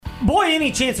Boy,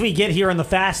 any chance we get here in the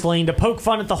fast lane to poke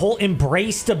fun at the whole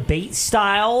embrace debate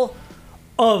style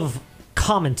of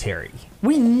commentary.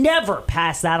 We never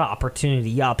pass that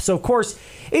opportunity up. So, of course,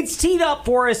 it's teed up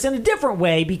for us in a different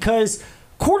way because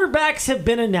quarterbacks have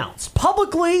been announced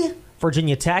publicly.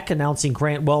 Virginia Tech announcing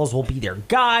Grant Wells will be their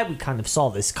guy. We kind of saw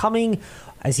this coming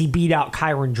as he beat out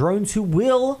Kyron Drones, who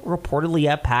will reportedly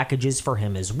have packages for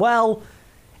him as well.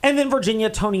 And then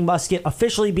Virginia, Tony Muskett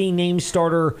officially being named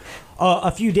starter a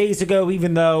few days ago,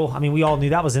 even though, I mean, we all knew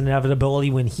that was an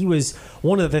inevitability when he was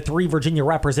one of the 3 Virginia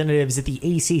representatives at the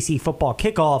ACC football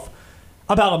kickoff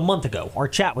about a month ago. Our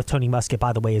chat with Tony Muskett,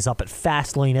 by the way, is up at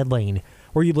Fastlane Ed Lane,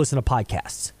 where you listen to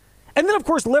podcasts. And then, of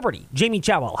course, Liberty, Jamie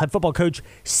Chadwell, head football coach,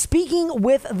 speaking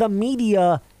with the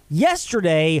media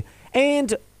yesterday.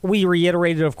 And we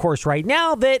reiterated, of course, right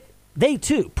now that they,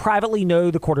 too, privately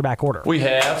know the quarterback order. We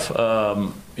have.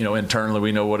 Internally,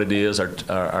 we know what it is.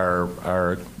 Our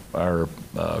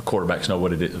quarterbacks know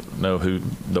what it is, know who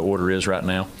the order is right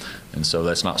now. And so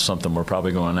that's not something we're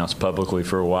probably going to announce publicly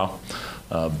for a while.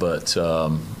 But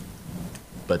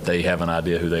they have an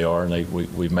idea who they are, and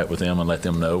we've met with them and let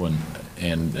them know.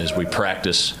 And as we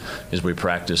practice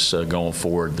going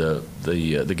forward,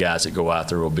 the guys that go out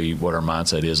there will be what our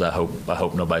mindset is. I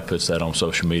hope nobody puts that on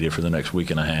social media for the next week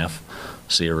and a half.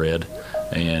 See a red,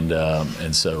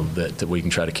 and so that we can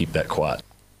try to keep that quiet.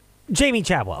 Jamie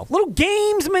Chadwell, little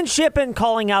gamesmanship and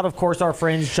calling out, of course, our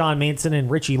friends John Manson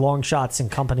and Richie Longshots and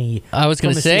company. I was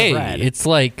going to say, it's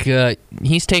like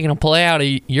he's taking a play out of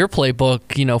your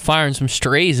playbook, firing some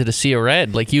strays at a sea of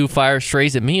red, like you fire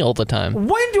strays at me all the time.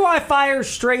 When do I fire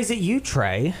strays at you,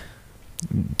 Trey?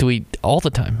 Do we all the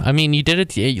time? I mean, you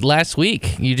did it last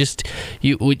week. You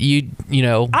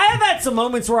know. I have had some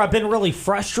moments where I've been really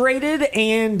frustrated,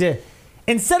 and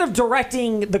instead of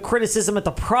directing the criticism at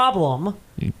the problem,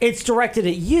 it's directed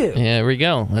at you. Yeah, there we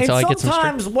go. That's how I get some.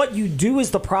 Sometimes what you do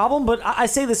is the problem, but I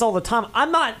say this all the time.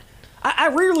 I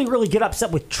rarely really get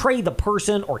upset with Trey the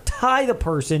person or Ty the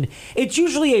person. It's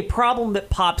usually a problem that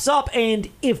pops up, and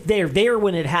if they're there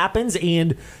when it happens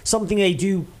and something they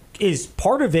do is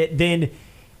part of it, then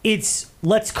it's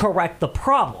let's correct the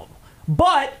problem.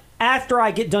 But after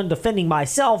I get done defending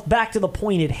myself, back to the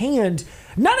point at hand,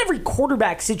 not every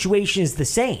quarterback situation is the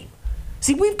same.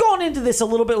 See, we've gone into this a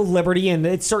little bit with Liberty, and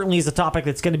it certainly is a topic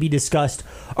that's going to be discussed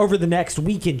over the next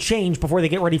week and change before they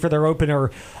get ready for their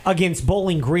opener against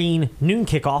Bowling Green noon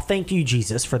kickoff. Thank you,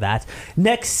 Jesus, for that.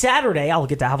 Next Saturday, I'll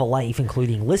get to have a life,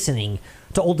 including listening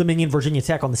to Old Dominion Virginia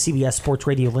Tech on the CBS Sports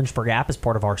Radio Lynchburg app as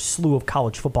part of our slew of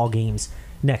college football games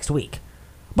next week.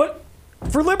 But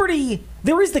for Liberty,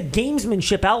 there is the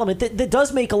gamesmanship element that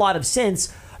does make a lot of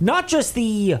sense, not just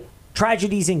the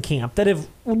tragedies in camp that have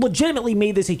legitimately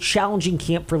made this a challenging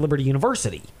camp for Liberty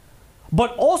University,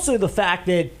 but also the fact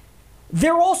that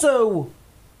they're also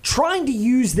trying to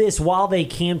use this while they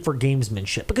can for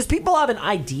gamesmanship, because people have an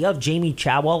idea of Jamie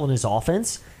Chadwell and his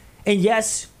offense. And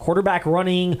yes, quarterback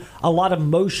running, a lot of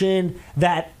motion,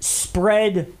 that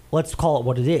spread, let's call it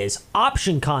what it is,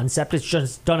 option concept. It's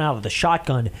just done out of the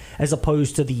shotgun as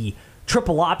opposed to the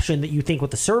triple option that you think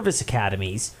with the service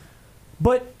academies.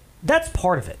 But that's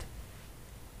part of it.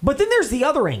 But then there's the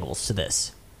other angles to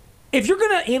this. If you're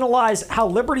going to analyze how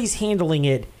Liberty's handling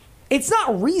it, it's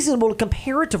not reasonable to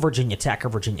compare it to Virginia Tech or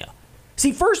Virginia.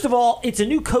 See, first of all, it's a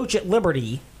new coach at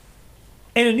Liberty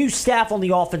and a new staff on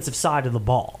the offensive side of the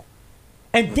ball.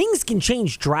 And things can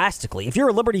change drastically. If you're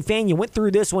a Liberty fan, you went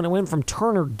through this when it went from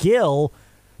Turner Gill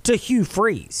to Hugh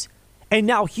Freeze. And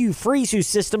now Hugh Freeze, whose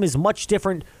system is much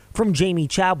different from Jamie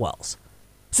Chadwell's.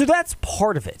 So that's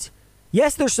part of it.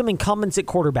 Yes, there's some incumbents at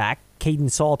quarterback, Caden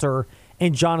Salter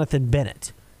and Jonathan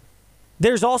Bennett.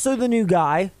 There's also the new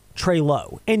guy, Trey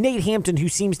Lowe, and Nate Hampton, who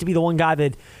seems to be the one guy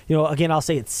that, again, I'll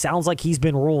say it sounds like he's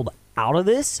been ruled out of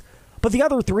this. But the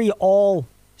other three all,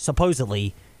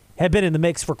 supposedly, have been in the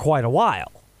mix for quite a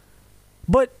while.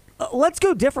 But let's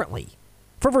go differently.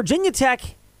 For Virginia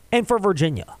Tech and for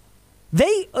Virginia,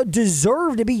 they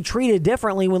deserve to be treated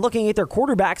differently when looking at their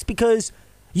quarterbacks because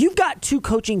you've got two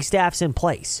coaching staffs in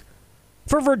place.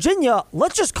 For Virginia,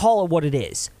 let's just call it what it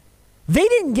is. They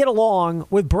didn't get along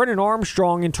with Brennan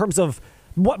Armstrong in terms of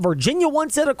what Virginia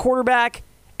wants at a quarterback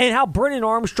and how Brennan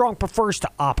Armstrong prefers to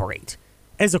operate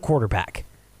as a quarterback.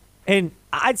 And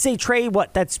I'd say, Trey,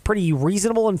 that's pretty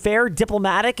reasonable and fair,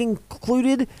 diplomatic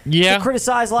included, to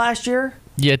criticize last year?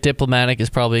 Yeah, diplomatic is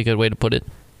probably a good way to put it.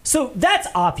 So that's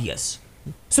obvious.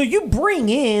 So you bring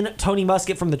in Tony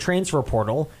Muskett from the transfer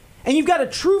portal, and you've got a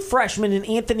true freshman in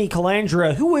Anthony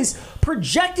Calandra, who was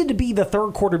projected to be the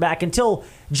third quarterback until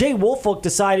Jay Wolfolk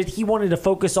decided he wanted to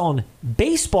focus on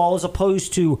baseball as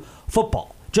opposed to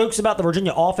football. jokes about the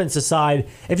Virginia offense aside,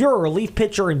 if you're a relief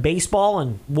pitcher in baseball,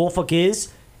 and Woolfolk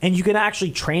is, and you can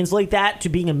actually translate that to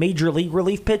being a major league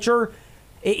relief pitcher,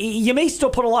 you may still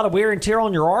put a lot of wear and tear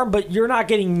on your arm, but you're not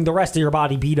getting the rest of your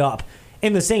body beat up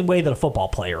in the same way that a football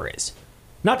player is.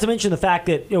 Not to mention the fact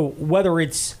that whether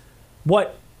it's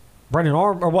what Brendan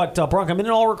Arm or what Bronco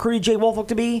Mendenhall recruited Jay Woolfolk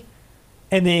to be,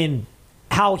 and then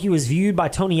how he was viewed by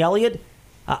Tony Elliott.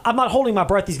 I'm not holding my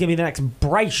breath he's going to be the next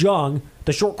Bryce Young,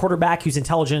 the short quarterback who's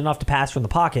intelligent enough to pass from the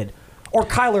pocket, or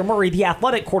Kyler Murray, the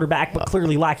athletic quarterback, but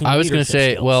clearly lacking I was going to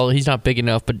say, skills. well, he's not big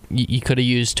enough, but you could have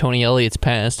used Tony Elliott's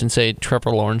past and say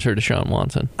Trevor Lawrence or Deshaun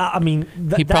Watson. I mean,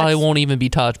 he probably won't even be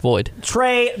Taj Boyd.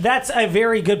 Trey, that's a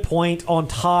very good point on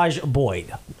Taj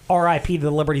Boyd. R.I.P. to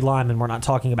the Liberty lineman. We're not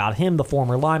talking about him, the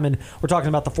former lineman. We're talking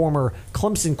about the former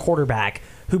Clemson quarterback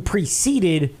who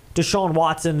preceded Deshaun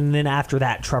Watson, and then after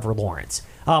that, Trevor Lawrence.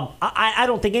 I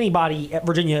don't think anybody at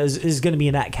Virginia is going to be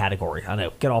in that category. I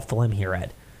know, get off the limb here,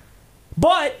 Ed.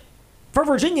 But for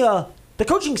Virginia, the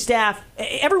coaching staff,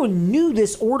 everyone knew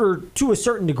this order to a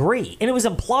certain degree, and it was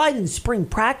implied in spring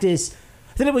practice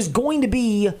that it was going to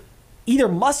be either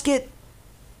Muskett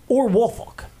or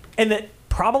Woolfolk, and that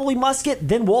probably Muskett,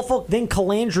 then Woolfolk, then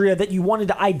Calandria, that you wanted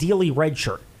to ideally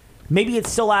redshirt. Maybe it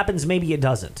still happens, maybe it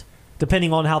doesn't,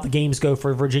 depending on how the games go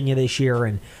for Virginia this year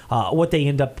and what they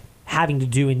end up having to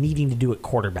do and needing to do at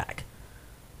quarterback.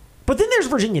 But then there's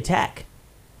Virginia Tech.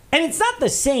 And it's not the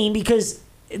same because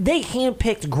they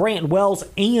handpicked Grant Wells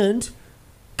and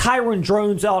Kyron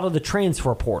Drones out of the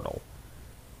transfer portal.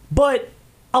 But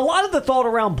a lot of the thought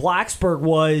around Blacksburg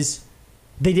was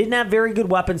they didn't have very good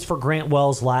weapons for Grant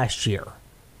Wells last year.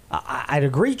 I'd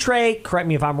agree, Trey, correct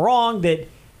me if I'm wrong, that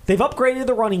they've upgraded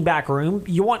the running back room.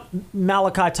 You want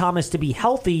Malachi Thomas to be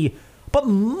healthy, but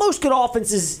most good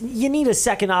offenses, you need a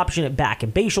second option at back,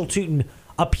 and Bashal Tootin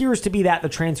appears to be that, the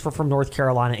transfer from North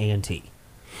Carolina A&T.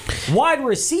 Wide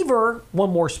receiver, one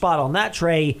more spot on that,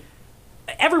 Trey.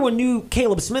 Everyone knew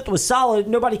Caleb Smith was solid.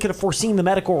 Nobody could have foreseen the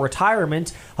medical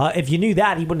retirement. If you knew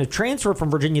that, he wouldn't have transferred from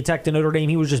Virginia Tech to Notre Dame.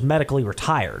 He was just medically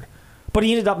retired. But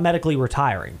he ended up medically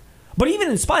retiring. But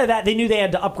even in spite of that, they knew they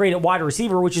had to upgrade at wide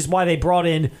receiver, which is why they brought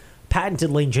in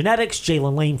patented Lane Genetics,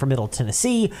 Jalen Lane from Middle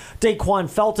Tennessee, Daquan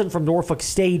Felton from Norfolk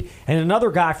State, and another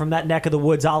guy from that neck of the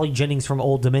woods, Ollie Jennings from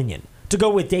Old Dominion, to go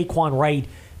with Daquan Wright,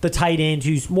 the tight end,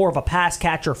 who's more of a pass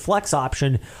catcher flex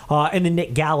option, and then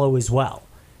Nick Gallo as well.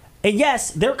 And yes,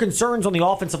 there are concerns on the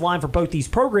offensive line for both these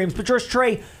programs, but just,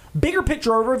 Trey, bigger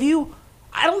picture overview,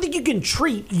 I don't think you can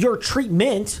treat your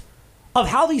treatment of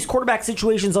how these quarterback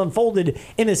situations unfolded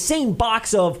in the same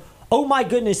box of, oh my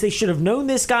goodness, they should have known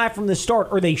this guy from the start,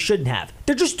 or they shouldn't have.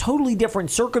 They're just totally different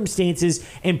circumstances.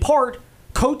 In part,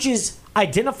 coaches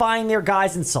identifying their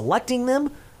guys and selecting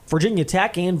them, Virginia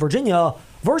Tech and Virginia,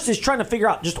 versus trying to figure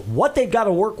out just what they've got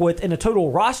to work with in a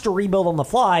total roster rebuild on the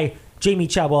fly, Jamie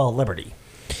Chadwell at Liberty.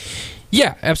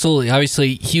 Yeah, absolutely.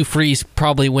 Obviously, Hugh Freeze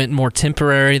probably went more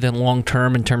temporary than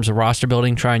long-term in terms of roster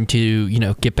building, trying to,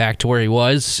 get back to where he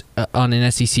was on an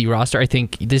SEC roster. I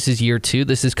think this is year 2.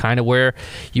 This is kind of where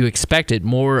you expected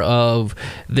more of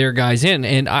their guys in.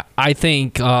 And I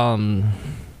think... and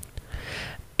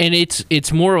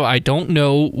it's more of, I don't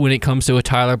know when it comes to a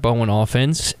Tyler Bowen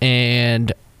offense,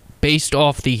 and based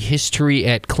off the history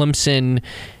at Clemson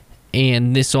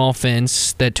and this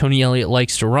offense that Tony Elliott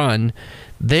likes to run,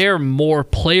 they're more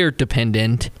player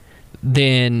dependent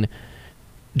than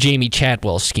Jamie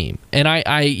Chadwell's scheme. And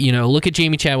I look at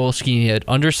Jamie Chadwell's scheme. He had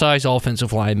undersized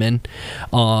offensive linemen.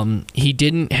 He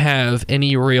didn't have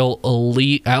any real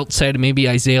elite outside of maybe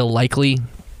Isaiah Likely,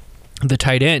 the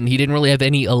tight end. He didn't really have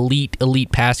any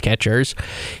elite pass catchers.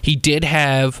 He did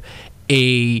have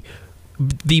the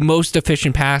most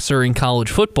efficient passer in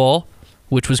college football,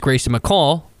 which was Grayson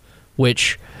McCall,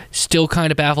 which still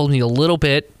kind of baffles me a little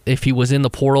bit if he was in the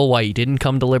portal, why he didn't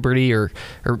come to Liberty, or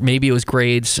maybe it was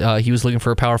grades. He was looking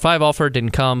for a Power 5 offer,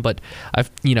 didn't come, but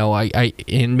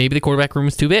and maybe the quarterback room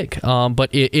was too big. But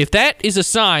if that is a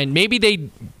sign, maybe they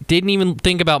didn't even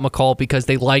think about McCall because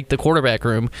they liked the quarterback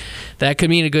room. That could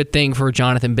mean a good thing for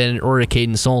Jonathan Bennett or a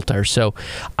Caden Salter. So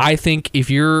I think if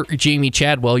you're Jamie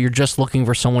Chadwell, you're just looking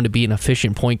for someone to be an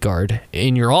efficient point guard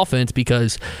in your offense,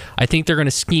 because I think they're going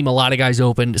to scheme a lot of guys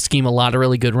open, scheme a lot of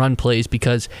really good run plays,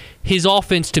 because his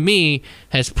offense, to me,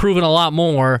 has proven a lot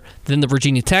more than the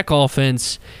Virginia Tech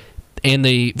offense and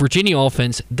the Virginia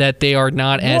offense that they are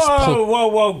not as...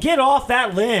 Whoa, get off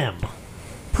that limb.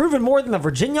 Proven more than the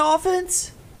Virginia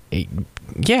offense?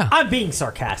 Yeah. I'm being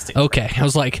sarcastic. Okay. I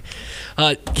was like,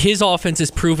 his offense has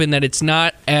proven that it's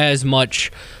not as much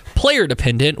player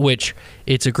dependent, which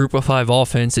it's a group of 5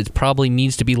 offense. It probably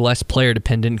needs to be less player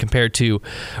dependent compared to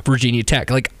Virginia Tech.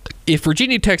 Like, if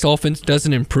Virginia Tech's offense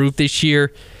doesn't improve this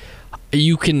year,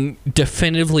 you can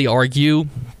definitively argue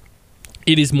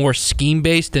it is more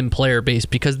scheme-based than player-based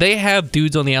because they have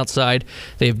dudes on the outside.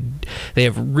 They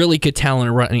have really good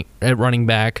talent at running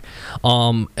back.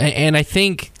 And I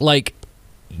think, like,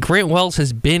 Grant Wells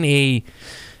has been a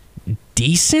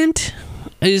decent,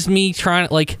 is me trying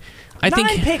to, like, I 9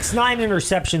 think picks, 9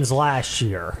 interceptions last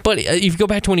year. But if you go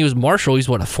back to when he was Marshall, he's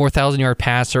what, a 4,000-yard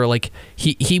passer. Like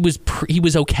he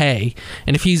was okay,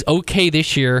 and if he's okay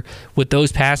this year with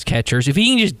those pass catchers, if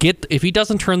he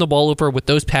doesn't turn the ball over with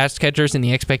those pass catchers and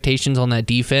the expectations on that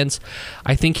defense,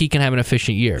 I think he can have an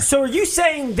efficient year. So are you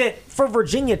saying that for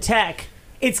Virginia Tech,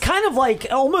 it's kind of like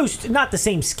almost not the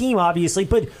same scheme, obviously,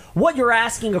 but what you're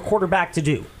asking a quarterback to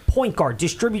do? Point guard,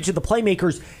 distribute to the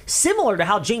playmakers, similar to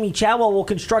how Jamie Chadwell will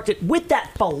construct it with that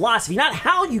philosophy. Not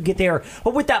how you get there,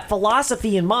 but with that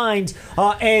philosophy in mind,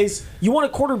 as you want a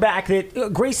quarterback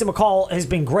that Grayson McCall has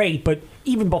been great, but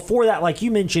even before that, like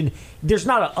you mentioned, there's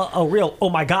not a real, oh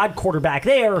my God, quarterback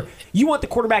there. You want the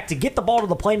quarterback to get the ball to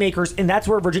the playmakers, and that's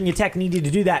where Virginia Tech needed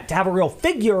to do that, to have a real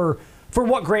figure for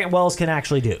what Grant Wells can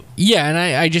actually do. Yeah, and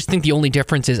I just think the only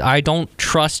difference is I don't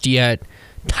trust yet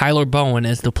Tyler Bowen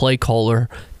as the play caller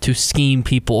to scheme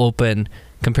people open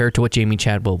compared to what Jamie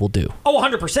Chadwell will do. Oh,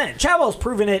 100%. Chadwell's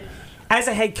proven it as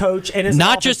a head coach and as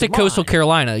not just at Coastal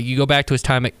Carolina. You go back to his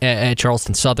time at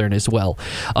Charleston Southern as well.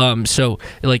 So,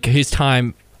 like, his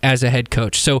time as a head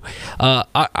coach. So,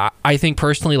 I think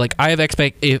personally, like, I have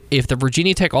if the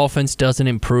Virginia Tech offense doesn't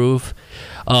improve,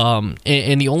 and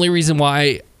the only reason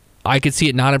why I could see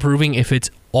it not improving if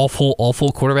it's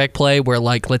awful quarterback play where,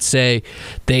 like, let's say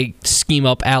they scheme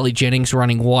up Allie Jennings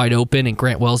running wide open and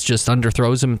Grant Wells just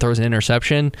underthrows him and throws an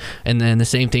interception, and then the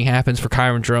same thing happens for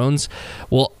Kyron Drones.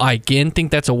 Well, I again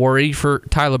think that's a worry for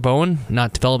Tyler Bowen,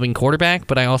 not developing quarterback,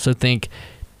 but I also think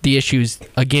the issues,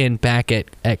 again, back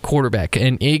at quarterback.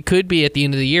 And it could be at the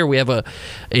end of the year we have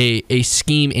a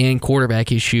scheme and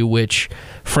quarterback issue, which,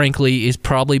 frankly, has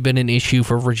probably been an issue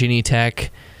for Virginia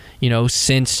Tech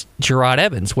since Gerard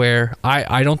Evans, where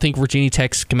I don't think Virginia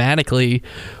Tech schematically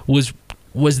was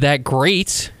that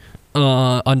great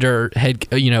under head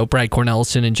Brad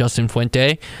Cornelison and Justin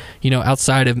Fuente.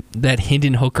 Outside of that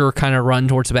Hendon Hooker kind of run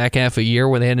towards the back half of the year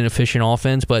where they had an efficient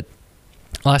offense, but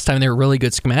last time they were really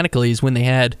good schematically is when they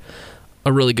had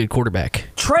a really good quarterback.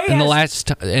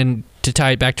 And to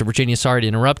tie it back to Virginia, sorry to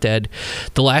interrupt, Ed,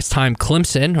 the last time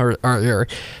Clemson, or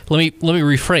let me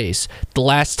rephrase, the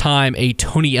last time a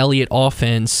Tony Elliott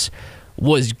offense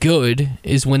was good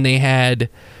is when they had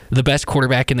the best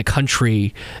quarterback in the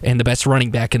country and the best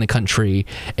running back in the country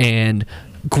and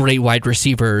great wide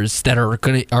receivers that are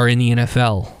in the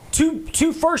NFL.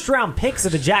 Two first-round picks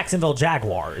of the Jacksonville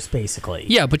Jaguars, basically.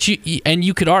 Yeah, but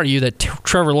you could argue that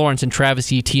Trevor Lawrence and Travis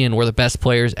Etienne were the best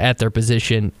players at their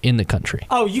position in the country.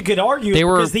 Oh, you could argue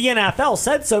because the NFL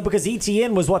said so, because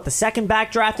Etienne was, the second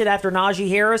back drafted after Najee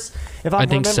Harris, if I'm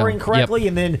remembering correctly, yep.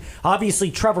 And then,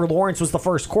 obviously, Trevor Lawrence was the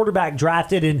first quarterback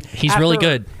drafted, and he's really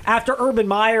good. After Urban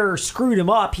Meyer screwed him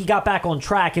up, he got back on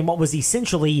track in what was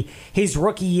essentially his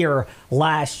rookie year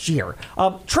last year.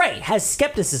 Trey has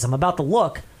skepticism about the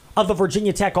look of the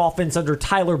Virginia Tech offense under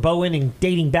Tyler Bowen and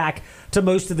dating back to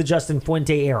most of the Justin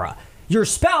Fuente era. Your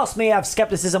spouse may have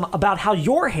skepticism about how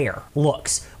your hair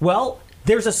looks. Well,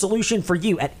 there's a solution for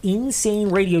you at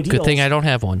InsaneRadioDeals.com. Good thing I don't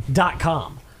have one.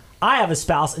 I have a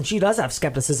spouse, and she does have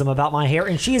skepticism about my hair,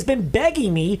 and she has been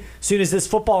begging me, as soon as this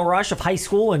football rush of high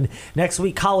school and next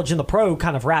week college and the pro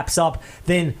kind of wraps up,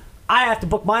 then I have to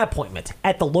book my appointment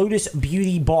at the Lotus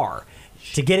Beauty Bar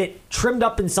to get it trimmed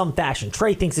up in some fashion.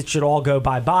 Trey thinks it should all go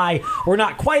bye-bye. We're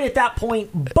not quite at that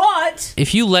point, but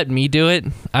if you let me do it,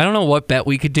 I don't know what bet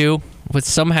we could do, but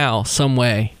somehow, some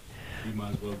way,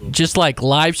 just like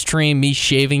live stream me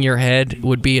shaving your head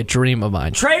would be a dream of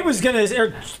mine. Ty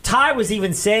was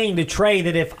even saying to Trey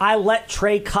that if I let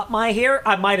Trey cut my hair,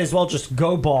 I might as well just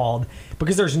go bald,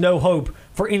 because there's no hope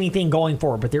for anything going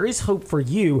forward. But there is hope for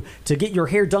you to get your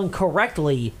hair done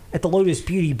correctly at the Lotus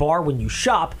Beauty Bar when you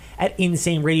shop at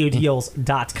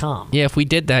InsaneRadioDeals.com. Yeah, if we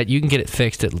did that, you can get it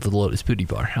fixed at the Lotus Beauty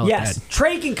Bar. How yes, that?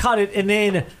 Trey can cut it, and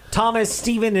then Thomas,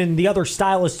 Steven, and the other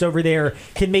stylists over there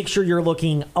can make sure you're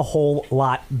looking a whole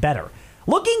lot better.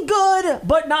 Looking good,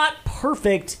 but not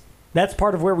perfect. That's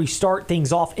part of where we start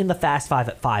things off in the Fast Five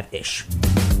at 5-ish.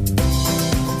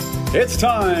 It's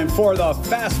time for the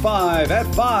Fast Five at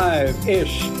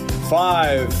 5-ish.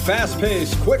 5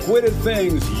 fast-paced, quick-witted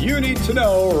things you need to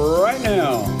know right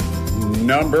now.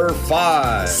 Number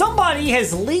 5. Somebody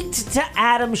has leaked to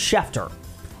Adam Schefter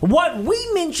what we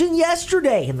mentioned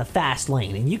yesterday in the Fast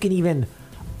Lane, and you can even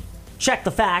check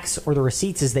the facts or the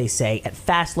receipts, as they say, at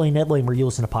Fast Lane Ed Lane, where you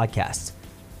listen to podcasts.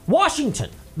 Washington,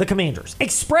 the Commanders,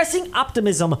 expressing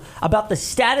optimism about the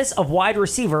status of wide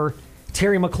receiver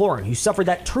Terry McLaurin, who suffered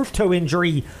that turf toe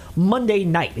injury Monday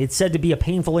night. It's said to be a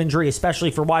painful injury,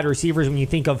 especially for wide receivers when you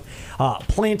think of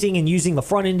planting and using the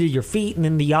front end of your feet and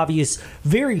then the obvious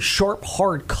very sharp,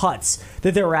 hard cuts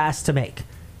that they're asked to make.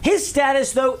 His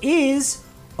status, though, is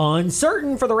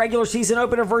uncertain for the regular season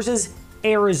opener versus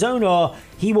Arizona.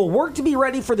 He will work to be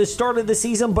ready for the start of the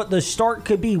season, but the start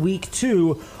could be week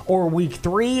 2 or week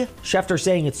 3. Schefter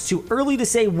saying it's too early to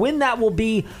say when that will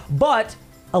be, but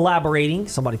elaborating,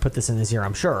 somebody put this in his ear,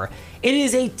 I'm sure, it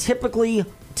is a typically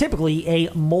a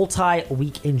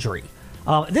multi-week injury.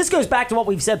 This goes back to what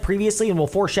we've said previously and will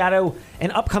foreshadow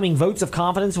an upcoming votes of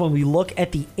confidence when we look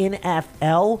at the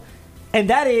NFL, and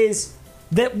that is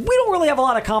that we don't really have a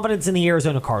lot of confidence in the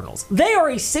Arizona Cardinals. They are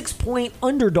a 6-point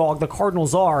underdog, the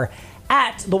Cardinals are,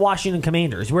 at the Washington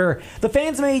Commanders, where the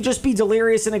fans may just be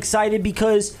delirious and excited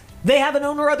because they have an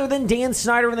owner other than Dan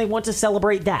Snyder and they want to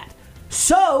celebrate that.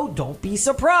 So don't be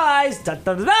surprised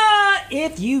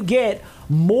if you get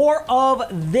more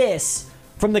of this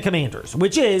from the Commanders,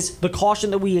 which is the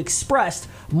caution that we expressed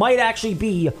might actually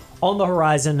be on the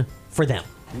horizon for them.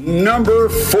 Number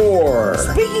 4.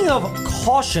 Speaking of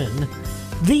caution,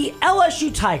 the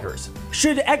LSU Tigers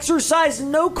should exercise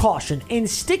no caution in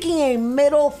sticking a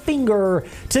middle finger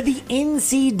to the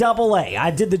NCAA.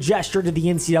 I did the gesture to the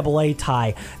NCAA,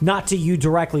 Ty, not to you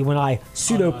directly when I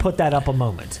put that up a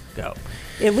moment ago.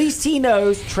 At least he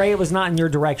knows, Trey, it was not in your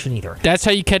direction either. That's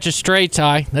how you catch a stray,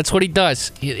 Ty. That's what he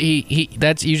does.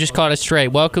 You just caught a stray.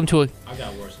 Welcome to a... I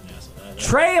got worse than that.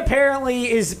 Trey apparently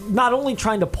is not only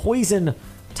trying to poison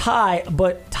Ty,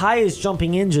 but Ty is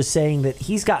jumping in just saying that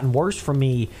he's gotten worse from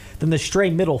me than the stray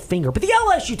middle finger. But the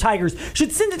LSU Tigers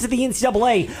should send it to the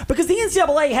NCAA because the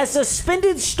NCAA has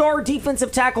suspended star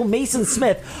defensive tackle Mason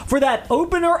Smith for that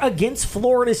opener against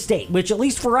Florida State, which at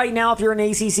least for right now, if you're an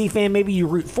ACC fan, maybe you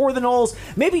root for the Noles,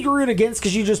 maybe you root against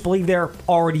because you just believe they're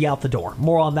already out the door.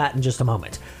 More on that in just a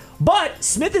moment. But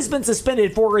Smith has been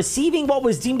suspended for receiving what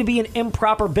was deemed to be an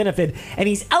improper benefit, and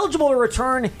he's eligible to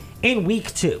return in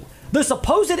week 2. The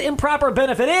supposed improper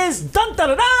benefit is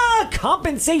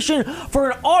compensation for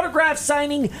an autograph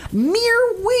signing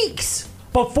mere weeks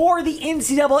before the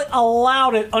NCAA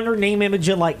allowed it under name, image,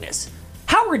 and likeness.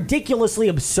 How ridiculously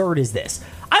absurd is this?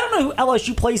 I don't know who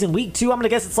LSU plays in week 2. I'm going to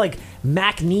guess it's like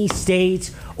McNeese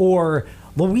State or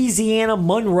Louisiana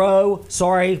Monroe.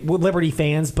 Sorry, Liberty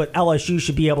fans, but LSU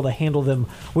should be able to handle them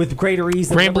with greater ease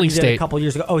than Liberty did a couple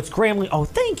years ago. Oh, it's Grambling. Oh,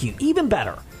 thank you. Even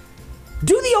better.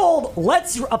 Do the old,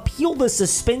 let's appeal the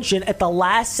suspension at the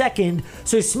last second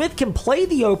so Smith can play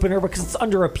the opener because it's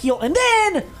under appeal, and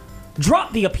then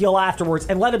drop the appeal afterwards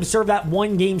and let him serve that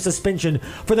 1-game suspension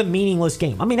for the meaningless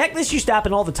game. I mean, heck, this used to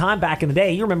happen all the time back in the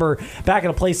day. You remember back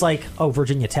at a place like,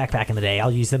 Virginia Tech back in the day.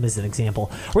 I'll use them as an example,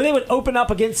 where they would open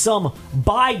up against some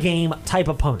bye-game type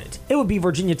opponent. It would be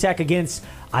Virginia Tech against,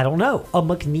 I don't know, a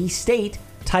McNeese State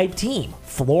type team,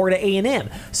 Florida A&M.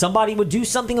 Somebody would do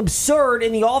something absurd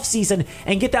in the offseason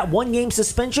and get that 1-game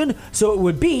suspension, so it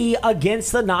would be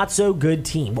against the not-so-good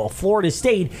team. Well, Florida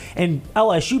State and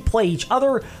LSU play each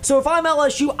other, so if I'm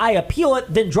LSU, I appeal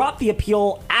it, then drop the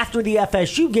appeal after the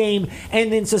FSU game,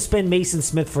 and then suspend Mason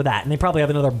Smith for that. And they probably have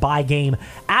another bye game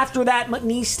after that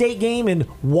McNeese State game, and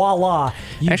voila.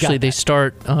 Actually, they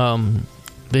start...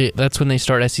 that's when they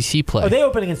start SEC play. Are they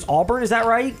open against Auburn? Is that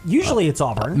right? Usually it's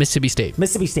Auburn. Mississippi State.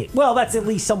 Mississippi State. Well, that's at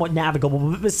least somewhat navigable.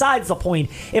 But besides the point,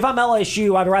 if I'm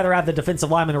LSU, I'd rather have the defensive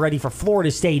lineman ready for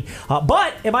Florida State.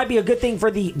 But it might be a good thing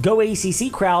for the Go ACC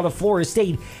crowd of Florida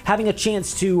State having a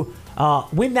chance to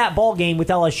win that ball game with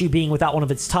LSU being without one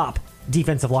of its top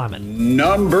defensive linemen.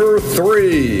 Number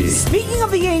 3. Speaking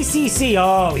of the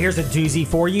ACC, here's a doozy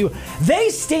for you. They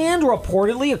stand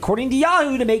reportedly, according to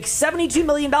Yahoo, to make $72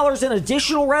 million in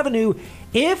additional revenue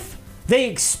if they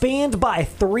expand by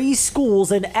 3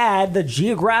 schools and add the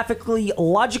geographically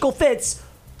logical fits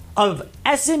of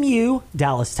SMU,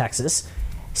 Dallas, Texas,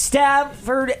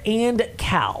 Stanford, and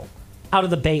Cal out of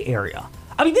the Bay Area.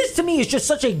 I mean, this to me is just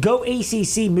such a Go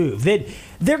ACC move that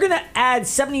they're going to add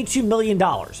 $72 million.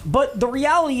 But the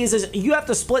reality is you have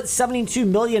to split $72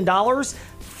 million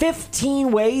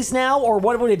 15 ways now, or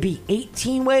what would it be,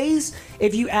 18 ways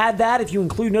if you add that, if you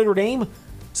include Notre Dame?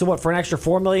 So what, for an extra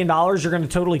 $4 million, you're going to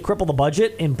totally cripple the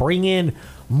budget and bring in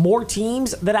more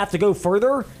teams that have to go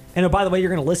further? And oh, by the way,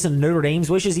 you're going to listen to Notre Dame's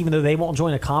wishes even though they won't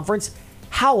join a conference?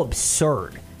 How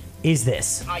absurd is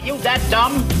this? Are you that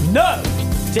dumb? No!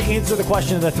 To answer the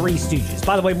question of the Three Stooges.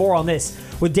 By the way, more on this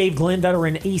with Dave Glenn,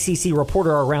 veteran ACC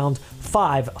reporter around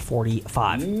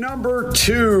 5:45. Number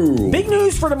 2. Big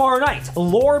news for tomorrow night.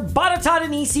 Lord Botetourt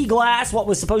and EC Glass, what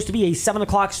was supposed to be a 7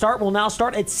 o'clock start, will now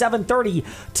start at 7:30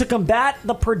 to combat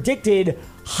the predicted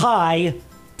high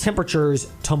temperatures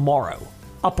tomorrow.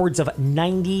 Upwards of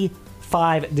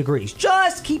 95 degrees.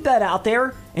 Just keep that out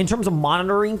there in terms of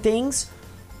monitoring things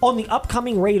on the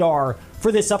upcoming radar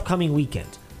for this upcoming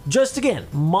weekend. Just again,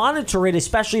 monitor it,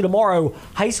 especially tomorrow.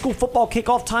 High school football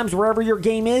kickoff times, wherever your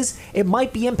game is, it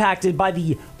might be impacted by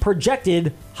the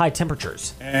projected high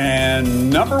temperatures. And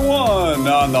number 1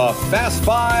 on the Fast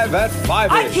Five at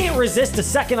 5-ish. I can't resist a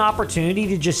second opportunity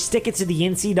to just stick it to the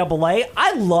NCAA.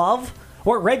 I love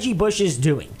what Reggie Bush is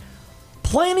doing.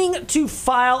 Planning to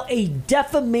file a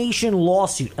defamation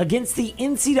lawsuit against the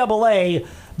NCAA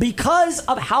because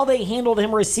of how they handled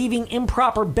him receiving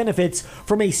improper benefits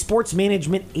from a sports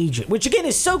management agent, which again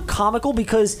is so comical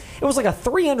because it was like a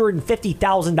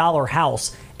 $350,000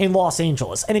 house in Los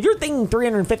Angeles. And if you're thinking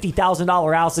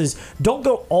 $350,000 houses don't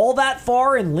go all that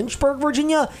far in Lynchburg,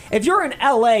 Virginia, if you're in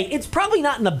LA, it's probably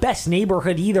not in the best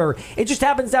neighborhood either. It just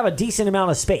happens to have a decent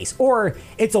amount of space. Or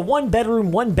it's a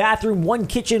 1-bedroom, 1-bathroom, 1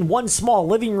 kitchen, 1 small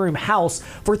living room house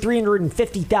for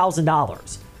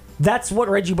 $350,000. That's what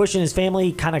Reggie Bush and his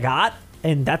family kind of got,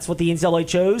 and that's what the NCAA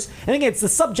chose. I think it's the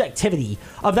subjectivity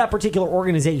of that particular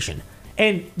organization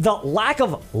and the lack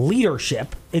of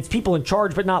leadership. It's people in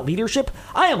charge, but not leadership.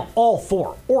 I am all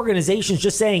for organizations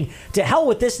just saying, to hell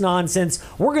with this nonsense.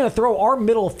 We're going to throw our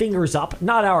middle fingers up,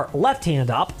 not our left hand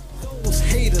up. Those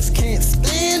haters can't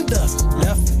stand us.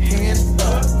 Left hand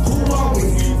up. Who are we?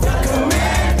 The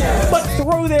commander. But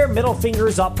throw their middle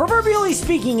fingers up, proverbially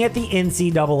speaking, at the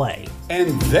NCAA.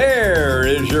 And there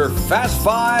is your Fast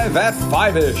Five at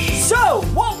 5-ish. So,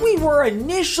 what we were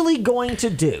initially going to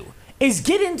do is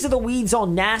get into the weeds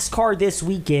on NASCAR this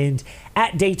weekend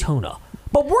at Daytona.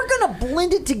 But we're going to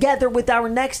blend it together with our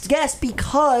next guest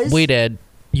because... Wait, Ed,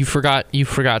 you forgot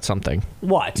something.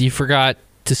 What? You forgot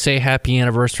to say happy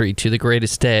anniversary to the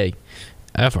greatest day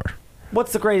ever.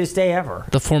 What's the greatest day ever?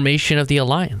 The formation of the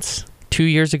Alliance 2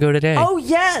 years ago today. Oh,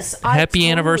 yes. Happy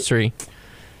anniversary.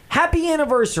 Happy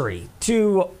anniversary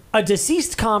to a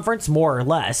deceased conference, more or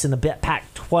less, in the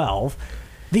Pac-12.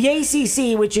 The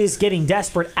ACC, which is getting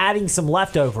desperate, adding some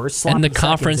leftovers. And the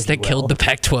conference that killed the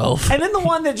Pac-12. And then the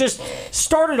one that just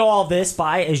started all of this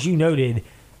by, as you noted,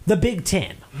 the Big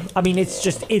Ten. I mean,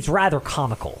 it's rather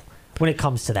comical when it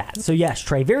comes to that. So yes,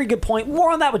 Trey, very good point.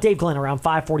 More on that with Dave Glenn around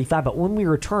 5:45. But when we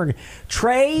return,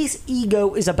 Trey's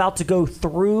ego is about to go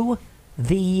through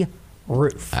the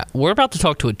roof. We're about to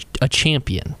talk to a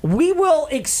champion. We will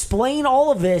explain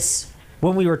all of this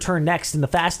when we return next in the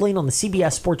Fast Lane on the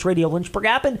CBS Sports Radio Lynchburg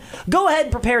app. And go ahead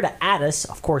and prepare to add us.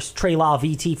 Of course, Trey Lau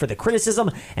VT for the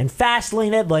criticism and Fast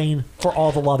Lane Ed Lane for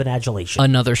all the love and adulation.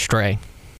 Another stray.